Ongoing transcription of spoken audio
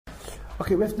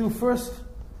Okay, we have to do first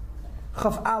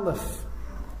Chaf Aleph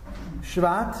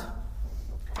Shvat,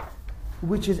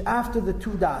 which is after the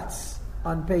two dots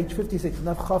on page 56.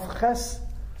 Now Chaf Ches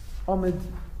Omid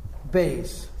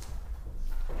Beis.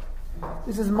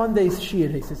 This is Monday's Shir.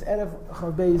 He says Erev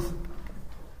Chaf Beis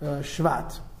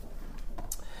Shvat.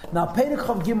 Now Perek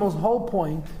Chav Gimel's whole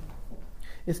point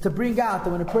is to bring out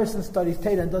that when a person studies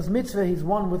Torah and does mitzvah, he's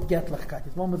one with Getlichkeit,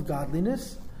 he's one with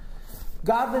godliness.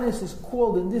 Godliness is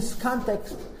called in this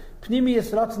context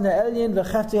Pnimiyas Ratzon Ha'elyon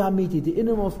V'Cheftzei Hamiti, the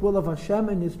innermost will of Hashem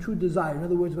and His true desire. In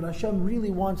other words, what Hashem really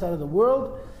wants out of the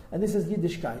world, and this is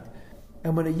Yiddishkeit.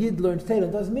 And when a Yid learns Torah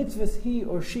and does mitzvahs, he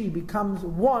or she becomes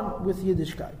one with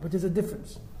Yiddishkeit. But there's a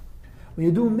difference. When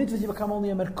you do mitzvahs, you become only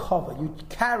a Merkava. You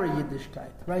carry Yiddishkeit,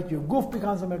 right? Your guf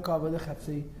becomes a Merkava, the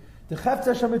Cheftzei. The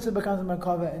Cheftzei Hashem mitzvah becomes a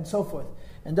Merkava, and so forth.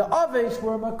 And the Aves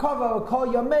were a Merkava,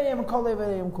 Kol Yameim, Kol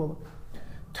Leveim, Kol.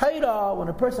 Torah, when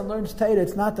a person learns Torah,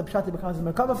 it's not the pshat he becomes a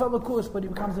Merkava for Lakus, but he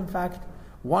becomes in fact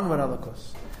one with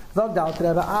Lakus.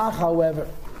 However,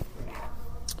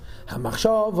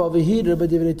 Hamachshav over here,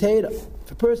 but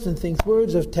if a person thinks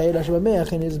words of Torah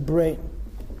Shabbameach in his brain,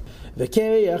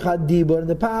 V'keriyach had-dibur, and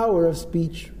the power of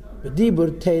speech,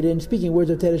 V'dibur Torah, and speaking words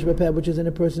of Torah Shabbameach, which is in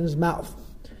a person's mouth.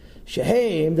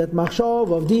 Shehem, that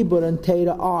Machshav of Dibur and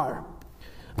Torah are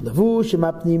Lavush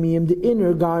Mapnimiyim, the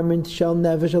inner garment, shall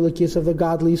never shall the kiss of the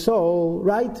godly soul,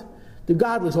 right? The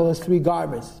godly soul has three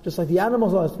garments, just like the animal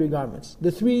soul has three garments.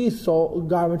 The three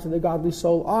garments of the godly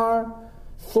soul are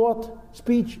thought,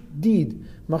 speech, deed.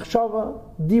 Machshava,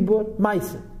 Dibur,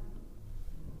 Maisa.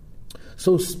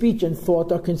 So speech and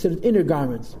thought are considered inner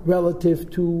garments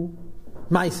relative to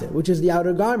Maisa, which is the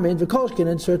outer garment, V'kolshkin,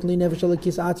 and certainly never shall the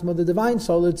kiss Atzma, the divine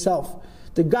soul itself,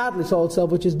 the godly soul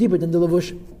itself, which is deeper than the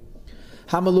Lavush.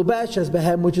 Hamalubesh as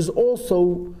Behem, which is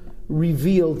also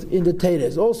revealed in the Torah,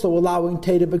 is also allowing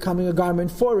Torah becoming a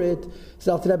garment for it.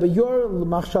 Your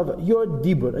machshava, your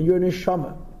dibur, and your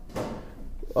neshama,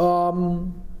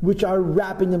 which are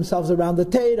wrapping themselves around the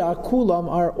Torah, kulam,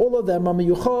 are all of them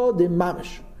amayuchod in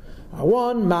mamish, are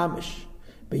one mamish.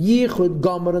 Beyichud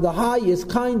gomer, the highest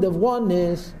kind of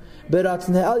oneness,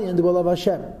 beratzon ha'elyon, the will of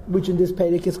Hashem, which in this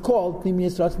Perek is called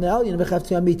pnimiyas ratzon ha'elyon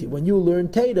v'cheftzei hamiti. When you learn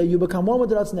Torah, you become one with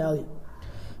the ratzon ha'elyon.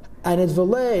 And it's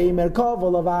v'lei merkav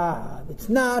olavad. It's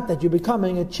not that you're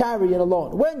becoming a chariot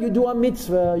alone. When you do a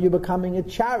mitzvah, you're becoming a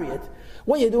chariot.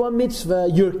 When you do a mitzvah,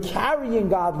 you're carrying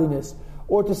godliness.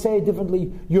 Or to say it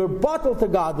differently, you're bottled to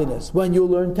godliness. When you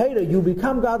learn Torah, you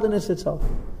become godliness itself.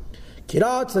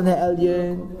 Kiratz and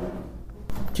ha'elyon,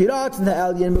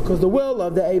 because the will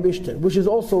of the Eibishter, which is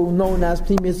also known as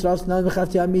Pnimiyas Ratzon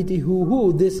V'Cheftzei Hamiti,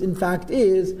 who this in fact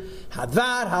is,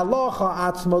 Hadvar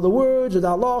Halacha Atzma, the words of the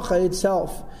Halacha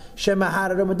itself, Shema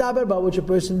Harar Medaber, about which a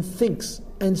person thinks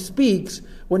and speaks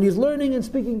when he's learning and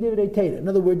speaking Divrei Torah. In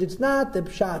other words, it's not the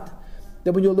pshat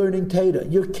that when you're learning Torah,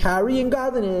 you're carrying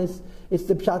godliness. It's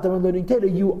the pshat that when learning Torah,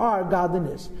 you are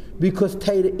godliness, because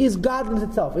Torah is godliness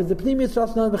itself. It's the Pnimiyas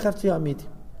Ratzon V'Cheftzei Hamiti.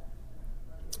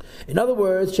 In other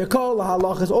words, Shekol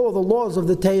Halach is all of the laws of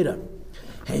the Torah.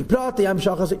 Hein Prati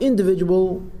Amshachas are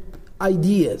individual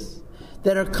ideas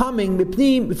that are coming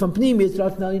from Pnimiyas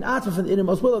Ratzon Ha'elyon Atzma, from the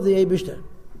innermost will of the Eibishter.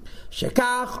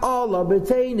 Shekach Allah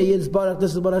B'Teina Yitzbarach,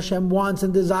 this is what Hashem wants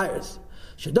and desires.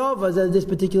 Shadova, that this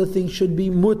particular thing should be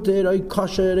mutter, or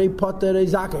kosher, or potter, or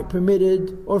zakeh,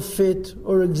 permitted, or fit,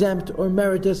 or exempt, or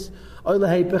meritus, or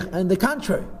lehepech, and the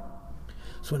contrary.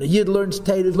 So when a Yid learns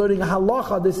Torah, is learning a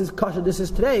halacha, this is kosher, this is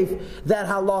treif, that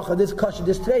halacha, this kosher,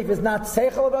 this treif is not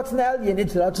seichel of Ratzon Ha'elyon,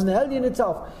 it's Ratzon Ha'elyon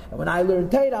itself. And when I learn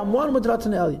Torah, I'm one with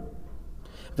Ratzon Ha'elyon.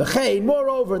 V'chein,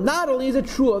 moreover, not only is it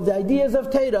true of the ideas of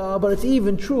Torah, but it's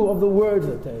even true of the words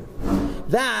of Torah.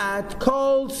 That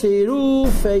kol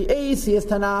tzirufei eisias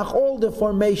Tanakh, all the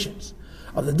formations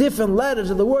of the different letters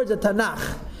of the words of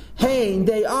Tanakh, hein,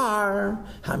 they are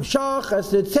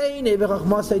hamshachas ritzeini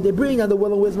v'chachmasei, they bring on the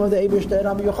will and wisdom of the Eibishter,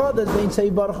 hamiyuchadas vein sei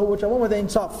baruch hu, which are one with Ein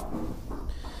Sof.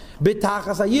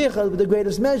 B'tachas hayichad, with the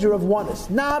greatest measure of oneness.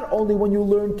 Not only when you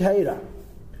learn Torah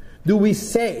do we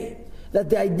say that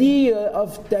the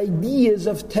ideas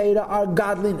of Torah are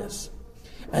godliness,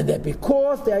 and that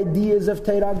because the ideas of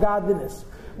Torah are godliness,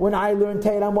 when I learn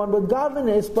Torah, I'm one with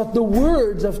godliness, but the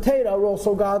words of Torah are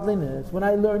also godliness. When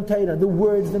I learn Torah, the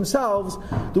words themselves,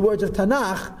 the words of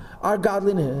Tanakh, are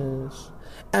godliness.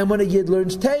 And when a Yid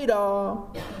learns Torah,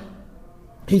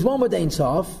 he's one with Ein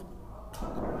Sof,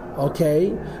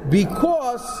 okay,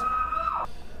 because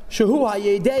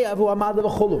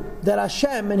that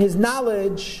Hashem and His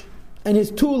knowledge and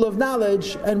His tool of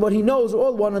knowledge and what He knows are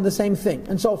all one and the same thing,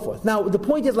 and so forth. Now, the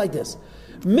point is like this.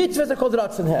 Mitzvahs are called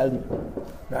Ratzon Ha'elyon,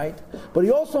 right? But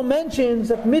he also mentions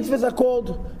that mitzvahs are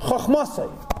called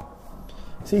Chochmasei.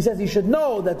 So he says you should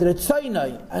know that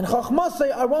Ritzaynai and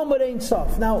Chachmasai are one with Ein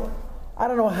Sof. Now, I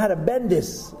don't know how to bend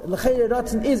this. L'chayre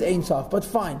Ratzon is Ein Sof, but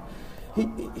fine.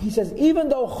 He says even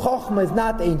though Chachma is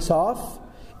not Ein Sof,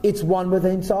 it's one with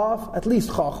Ein Sof, at least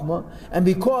Chachma. And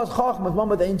because Chachma is one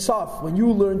with Ein Sof, when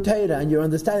you learn Torah and you're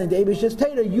understanding the Eibishter's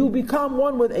Torah, you become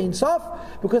one with Ein Sof,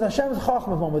 because Hashem's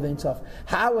Chachma is one with Ein Sof.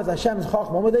 How is Hashem's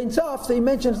Chachma one with Ein Sof? So he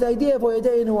mentions the idea of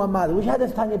Oyedei Inu Amad, which had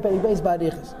this Tanya Peri Beis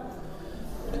Barichas.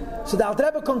 So the Alter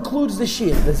Rebbe concludes the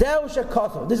Shir. This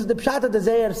is the Pshat that the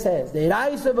Zeir says. The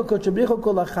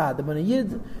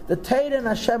Torah and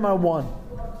Hashem are one.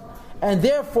 And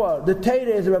therefore, the Torah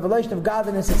is a revelation of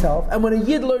godliness itself. And when a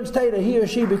Yid learns Torah, he or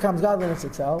she becomes godliness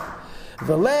itself.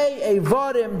 And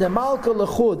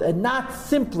not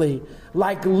simply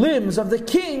like limbs of the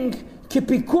king,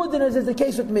 kipikudin, as is the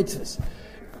case with mitzvahs.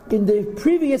 In the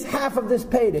previous half of this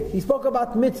Perek, he spoke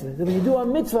about mitzvahs. When you do a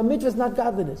mitzvah is not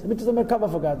godliness. A mitzvah is a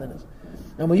merkava for godliness.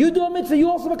 And when you do a mitzvah, you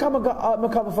also become a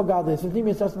merkava for godliness.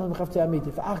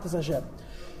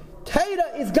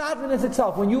 Torah is godliness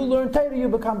itself. When you learn Torah, you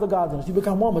become the godliness. You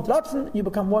become one with Ratzon, you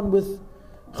become one with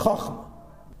Chachma.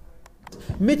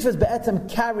 Mitzvahs be'etzem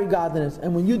carry godliness,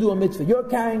 and when you do a mitzvah, you're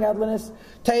carrying godliness.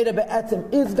 Torah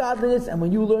be'etzem is godliness, and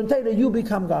when you learn Torah, you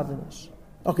become godliness.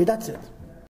 Okay, that's it.